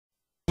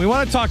We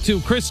want to talk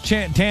to Chris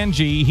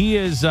Tangey. He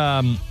is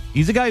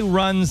he's a guy who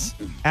runs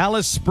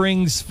Alice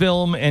Springs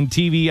Film and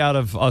TV out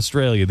of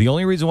Australia. The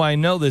only reason why I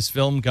know this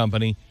film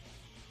company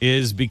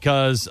is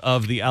because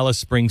of the Alice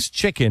Springs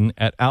chicken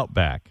at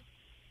Outback.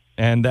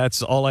 And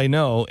that's all I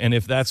know. And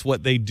if that's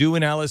what they do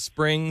in Alice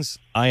Springs,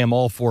 I am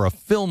all for a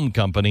film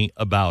company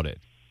about it.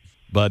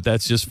 But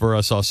that's just for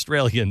us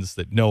Australians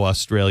that know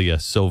Australia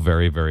so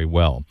very, very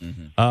well.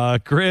 Mm-hmm.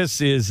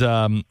 Chris is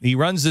he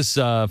runs this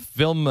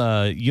film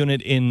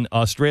unit in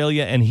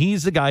Australia, and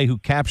he's the guy who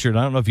captured,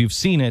 I don't know if you've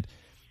seen it,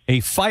 a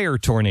fire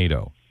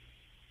tornado.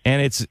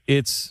 And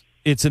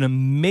it's an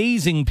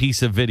amazing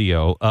piece of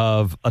video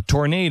of a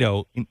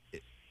tornado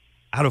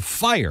out of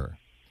fire.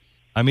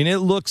 I mean, it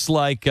looks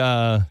like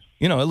it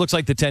looks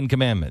like the Ten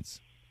Commandments.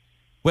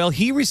 Well,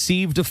 he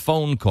received a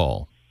phone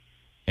call.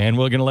 And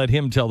we're going to let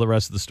him tell the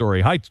rest of the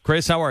story. Hi,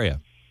 Chris. How are you?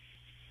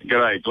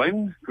 G'day,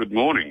 Glenn. Good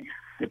morning.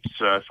 It's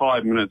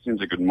 5 minutes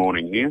into good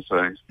morning here,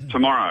 so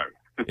tomorrow.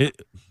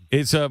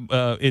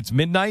 It's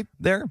midnight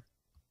there?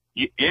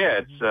 Yeah,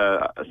 it's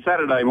a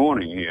Saturday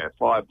morning here,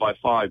 5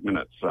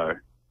 minutes. So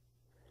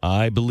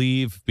I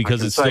believe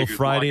because it's still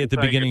Friday at the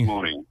beginning. Good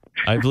morning.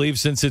 I believe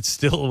since it's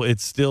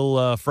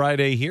still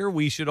Friday here,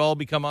 we should all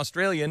become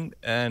Australian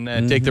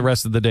and take the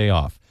rest of the day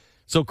off.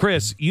 So,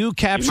 Chris, you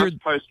captured. You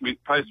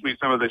must post me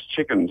some of this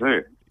chicken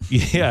too.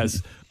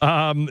 Yes,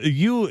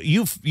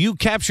 you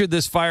captured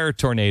this fire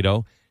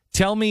tornado.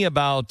 Tell me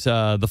about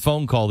the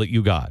phone call that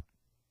you got.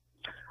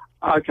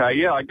 Okay,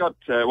 yeah, I got.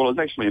 It was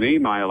actually an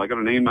email. I got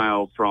an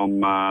email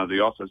from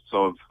the office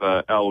of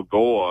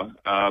Algore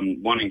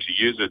wanting to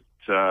use it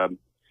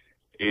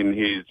in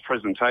his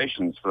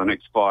presentations for the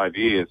next 5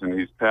 years, in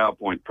his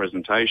PowerPoint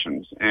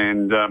presentations.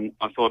 And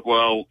I thought,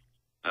 well.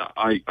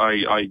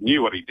 I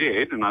knew what he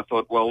did, and I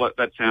thought, well,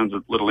 that sounds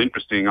a little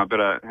interesting. I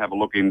better have a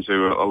look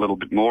into a little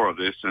bit more of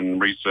this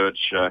and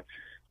research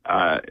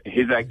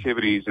his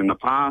activities in the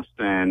past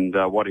and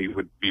what he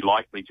would be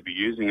likely to be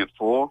using it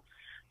for.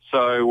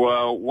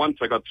 So once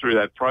I got through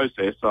that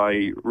process,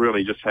 I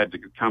really just had to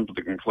come to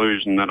the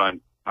conclusion that I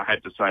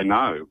had to say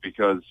no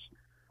because,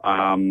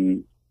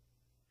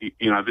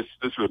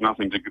 this was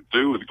nothing to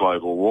do with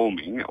global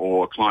warming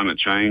or climate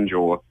change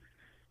or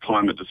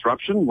climate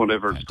disruption,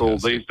 whatever it's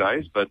called these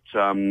days, but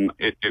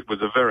it was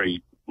a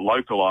very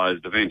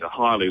localized event, a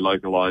highly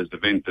localized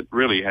event that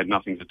really had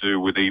nothing to do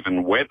with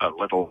even weather,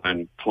 let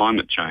alone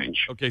climate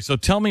change. Okay, so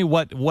tell me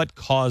what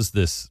caused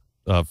this?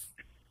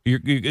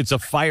 It's a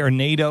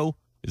fire-nato?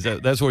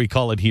 That's what we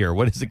call it here.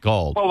 What is it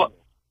called? Well,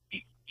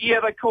 yeah,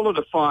 they call it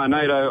a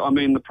fire-nato. I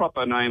mean, the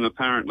proper name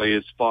apparently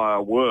is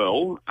fire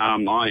whirl.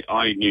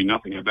 I knew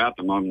nothing about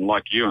them. I'm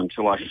like you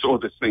until I saw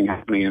this thing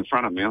happening in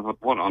front of me. I thought,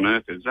 what on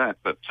earth is that?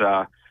 But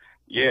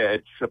yeah,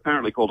 it's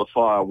apparently called a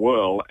fire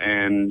whirl,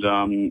 and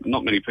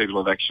not many people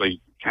have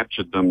actually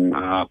captured them,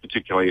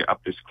 particularly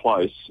up this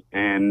close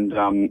and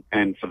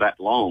for that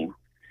long.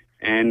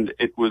 And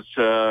it was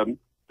the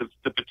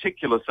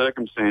particular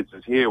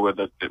circumstances here were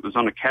that it was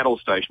on a cattle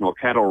station or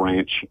cattle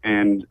ranch,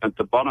 and at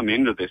the bottom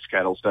end of this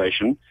cattle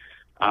station,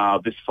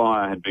 this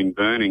fire had been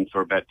burning for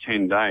about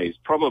 10 days,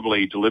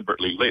 probably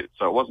deliberately lit,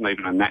 so it wasn't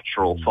even a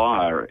natural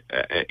fire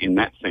in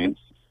that sense.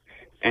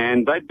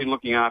 And they'd been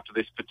looking after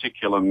this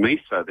particular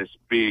mesa, this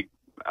big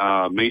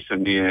mesa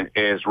near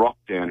Ayers Rock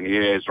down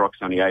here. Ayers Rock's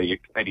only 80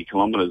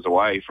 kilometres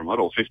away from it,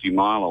 or 50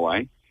 mile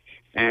away.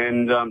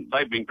 And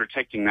they've been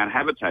protecting that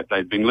habitat.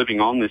 They've been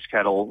living on this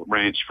cattle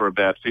ranch for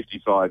about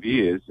 55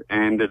 years,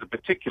 and there's a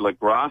particular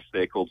grass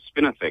there called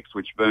spinifex,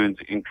 which burns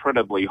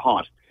incredibly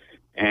hot.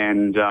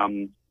 And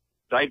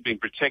they've been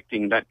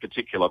protecting that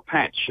particular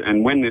patch.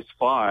 And when this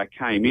fire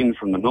came in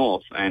from the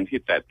north and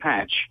hit that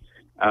patch,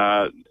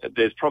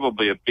 there's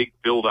probably a big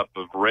buildup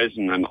of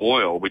resin and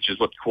oil, which is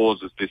what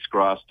causes this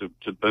grass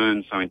to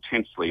burn so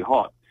intensely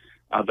hot.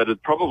 That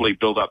had probably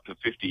built up for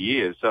 50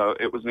 years. So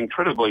it was an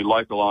incredibly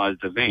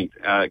localized event.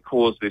 It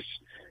caused this,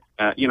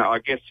 I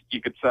guess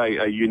you could say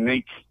a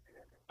unique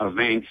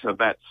event of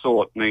that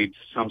sort needs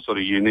some sort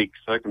of unique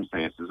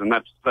circumstances. And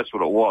that's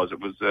what it was. It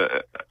was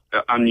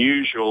an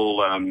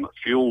unusual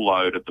fuel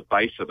load at the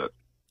base of it.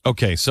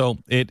 Okay, so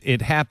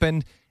it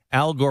happened.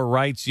 Algore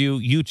writes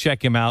you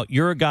check him out.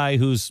 You're a guy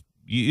who's,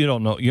 you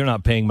don't know, you're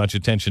not paying much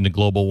attention to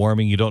global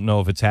warming. You don't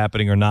know if it's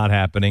happening or not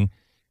happening.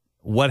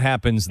 What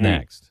happens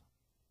next?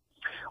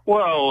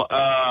 Well,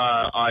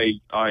 I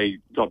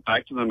got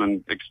back to them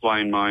and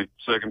explained my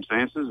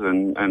circumstances,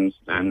 and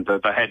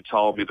they had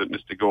told me that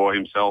Mr. Gore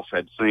himself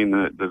had seen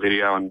the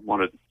video and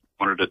wanted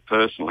it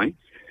personally.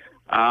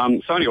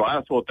 So anyway,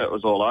 I thought that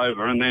was all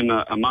over, and then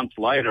a month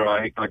later,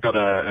 I got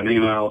an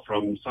email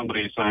from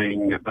somebody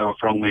saying that they were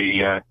from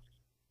a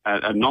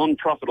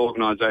non-profit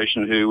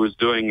organisation who was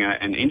doing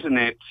an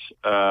internet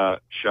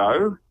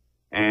show.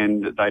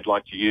 And they'd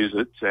like to use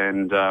it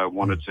and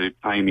wanted to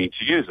pay me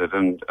to use it.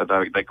 And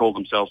they called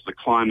themselves the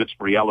Climate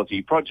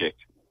Reality Project.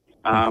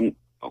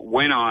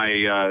 When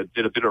I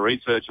did a bit of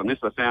research on this,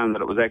 I found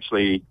that it was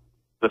actually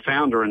the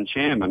founder and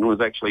chairman was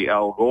actually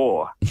Al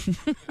Gore.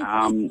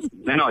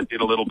 Then I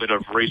did a little bit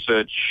of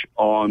research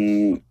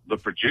on the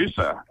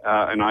producer,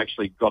 and I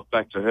actually got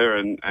back to her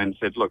and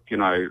said, look,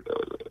 I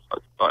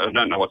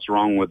don't know what's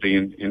wrong with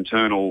the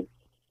internal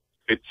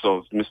bits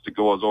of Mr.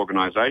 Gore's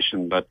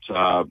organisation, but,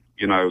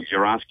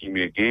 you're asking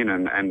me again,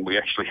 and we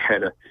actually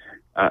had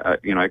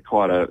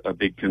quite a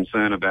big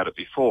concern about it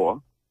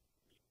before.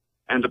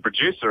 And the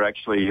producer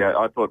actually,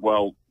 I thought,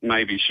 well,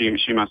 maybe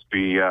she must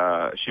be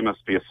a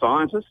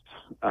scientist.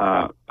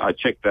 I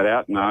checked that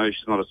out. No,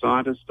 she's not a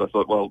scientist. I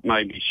thought, well,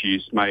 maybe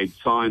she's made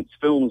science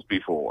films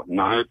before.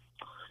 No.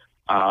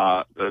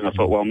 And I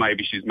thought, well,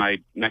 maybe she's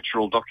made nature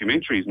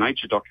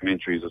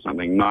documentaries or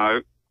something.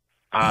 No.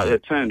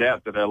 It turned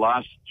out that her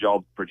last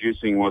job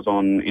producing was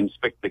on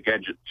Inspector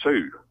Gadget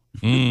 2.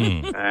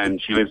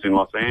 And she lives in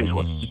Los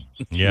Angeles.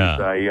 Yeah.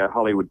 She's a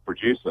Hollywood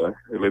producer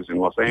who lives in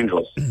Los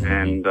Angeles.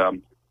 And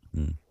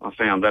I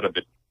found that a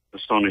bit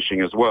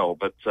astonishing as well.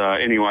 But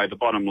anyway, the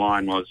bottom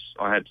line was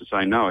I had to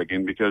say no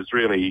again, because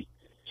really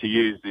to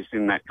use this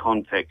in that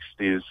context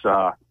is,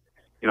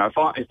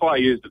 if I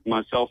used it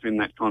myself in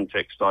that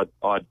context, I'd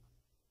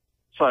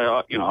say,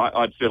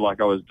 I'd feel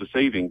like I was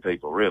deceiving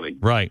people, really.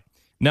 Right.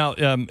 Now,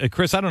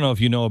 Chris, I don't know if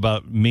you know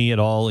about me at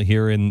all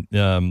here in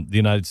the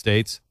United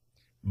States.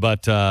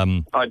 But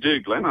I do,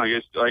 Glenn. I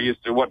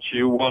used to watch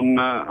you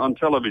on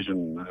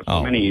television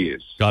for many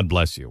years. God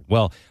bless you.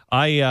 Well,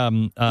 we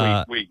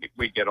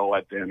get all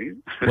that down here.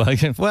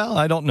 well,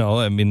 I don't know.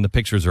 I mean, the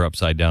pictures are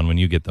upside down when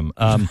you get them.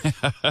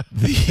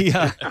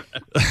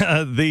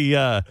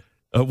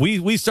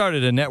 We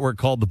started a network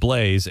called The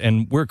Blaze,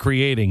 and we're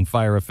creating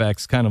fire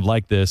effects kind of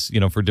like this,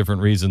 for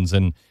different reasons.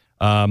 And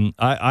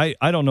I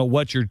don't know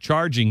what you're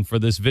charging for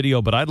this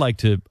video, but I'd like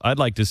to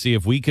see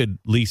if we could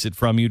lease it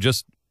from you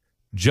just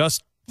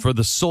for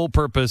the sole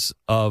purpose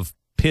of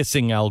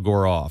pissing Al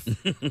Gore off.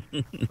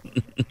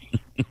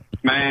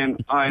 Man,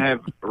 I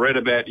have read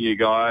about you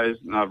guys,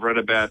 and I've read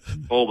about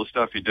all the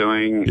stuff you're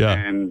doing,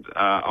 and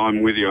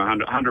I'm with you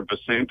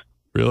 100%.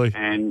 Really?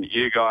 And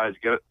you guys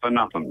get it for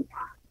nothing.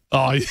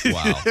 Oh,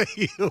 wow.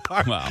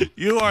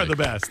 You are the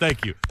best.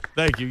 Thank you.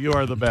 You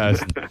are the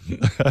best.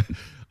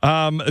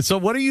 So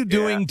what are you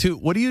doing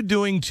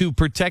to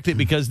protect it?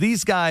 Because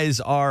these guys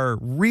are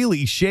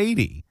really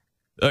shady.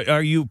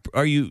 Have you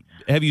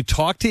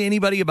talked to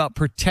anybody about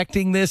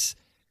protecting this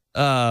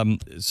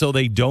so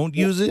they don't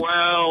use it?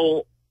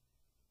 Well,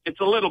 it's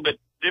a little bit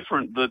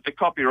different. The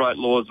copyright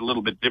law is a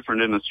little bit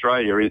different in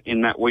Australia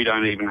in that we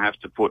don't even have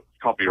to put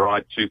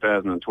copyright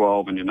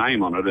 2012 and your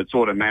name on it. It's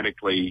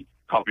automatically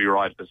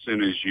copyright as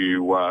soon as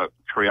you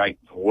create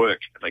the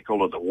work. They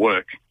call it the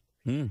work.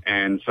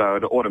 And so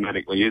it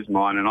automatically is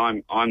mine,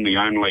 and I'm the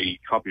only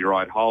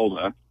copyright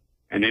holder.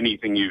 And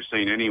anything you've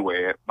seen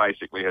anywhere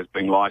basically has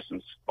been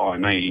licensed by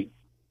me.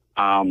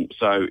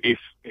 So if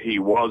he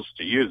was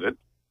to use it,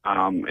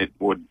 it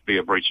would be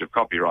a breach of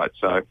copyright.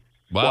 So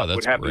what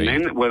would happen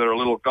then? Whether a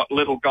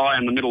little guy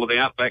in the middle of the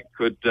outback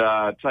could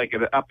take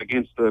it up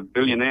against a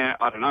billionaire,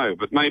 I don't know.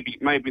 But maybe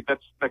that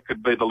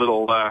could be the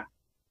little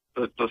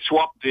the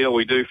swap deal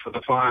we do for the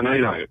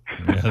Fire-nato.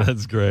 Yeah,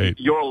 that's great.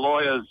 Your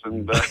lawyers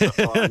and the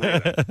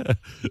Fire-nato.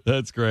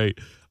 That's great.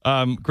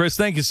 Chris,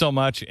 thank you so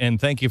much,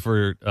 and thank you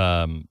for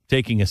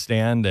taking a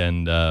stand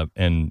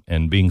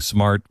and being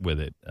smart with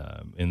it.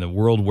 In the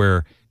world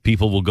where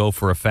people will go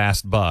for a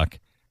fast buck,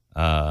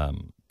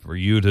 for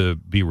you to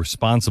be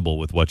responsible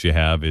with what you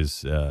have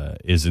is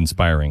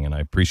inspiring, and I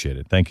appreciate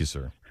it. Thank you,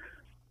 sir.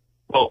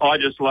 Well, I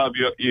just love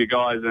you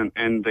guys and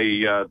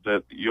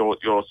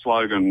your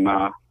slogan.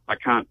 I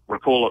can't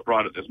recall it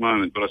right at this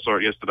moment, but I saw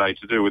it yesterday,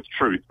 to do with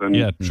truth. And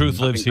truth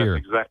lives here.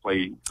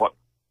 Exactly,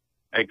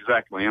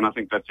 and I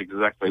think that's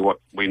exactly what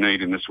we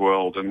need in this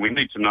world. And we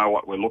need to know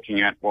what we're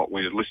looking at, what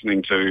we're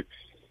listening to.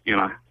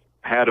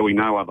 How do we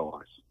know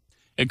otherwise?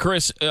 And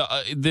Chris,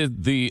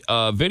 the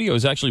video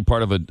is actually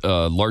part of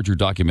a larger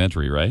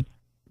documentary, right?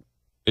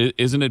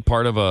 Isn't it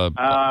part of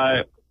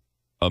a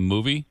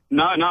movie?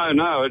 No. I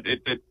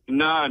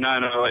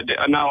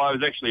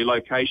was actually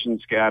location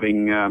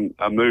scouting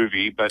a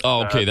movie, but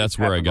okay, that's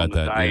where I got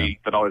that.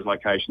 That I was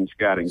location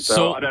scouting,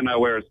 so I don't know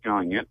where it's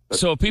going yet. But,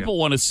 so if people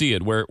want to see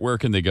it, where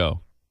can they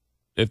go?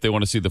 If they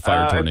want to see the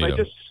fire tornado, if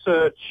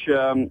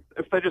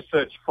they just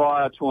search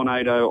Fire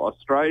Tornado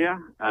Australia,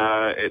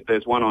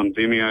 there's one on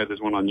Vimeo, there's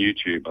one on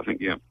YouTube, I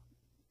think. Yeah.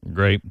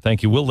 Great,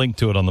 thank you. We'll link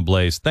to it on the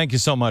Blaze. Thank you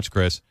so much,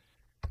 Chris.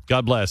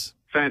 God bless.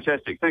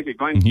 Fantastic. Thank you,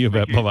 Glenn. You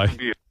bet. Bye bye.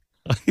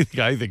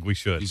 I think we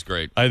should. He's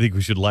great. I think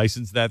we should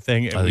license that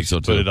thing, and we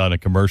should so put it on a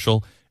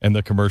commercial, and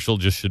the commercial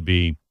just should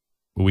be,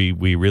 we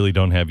really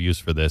don't have use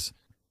for this,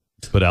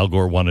 but Al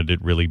Gore wanted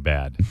it really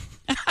bad,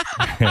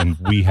 and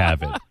we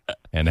have it,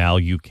 and Al,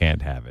 you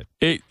can't have it.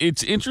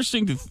 It's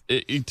interesting to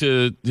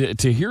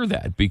hear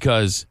that,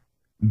 because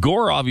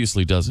Gore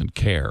obviously doesn't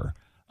care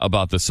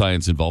about the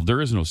science involved.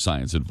 There is no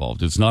science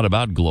involved. It's not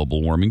about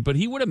global warming, but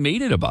he would have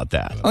made it about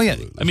that. Oh, yeah.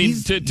 I mean,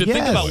 to think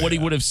about what he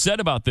would have said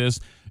about this,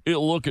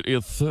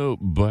 It's so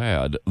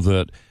bad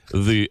that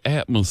the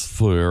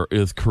atmosphere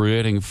is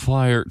creating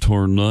fire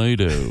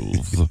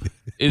tornadoes.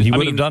 He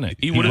would have done it.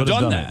 He would have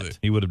done that.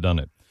 He would have done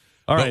it.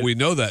 All right. But we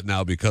know that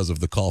now because of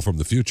the call from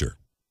the future.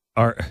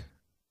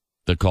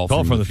 The call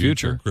from the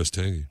future. Chris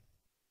Tangey.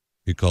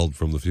 He called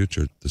from the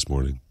future this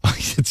morning.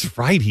 That's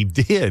right. He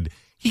did.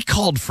 He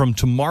called from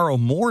tomorrow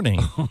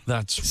morning.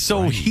 That's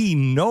so right. he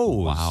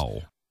knows.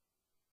 Wow.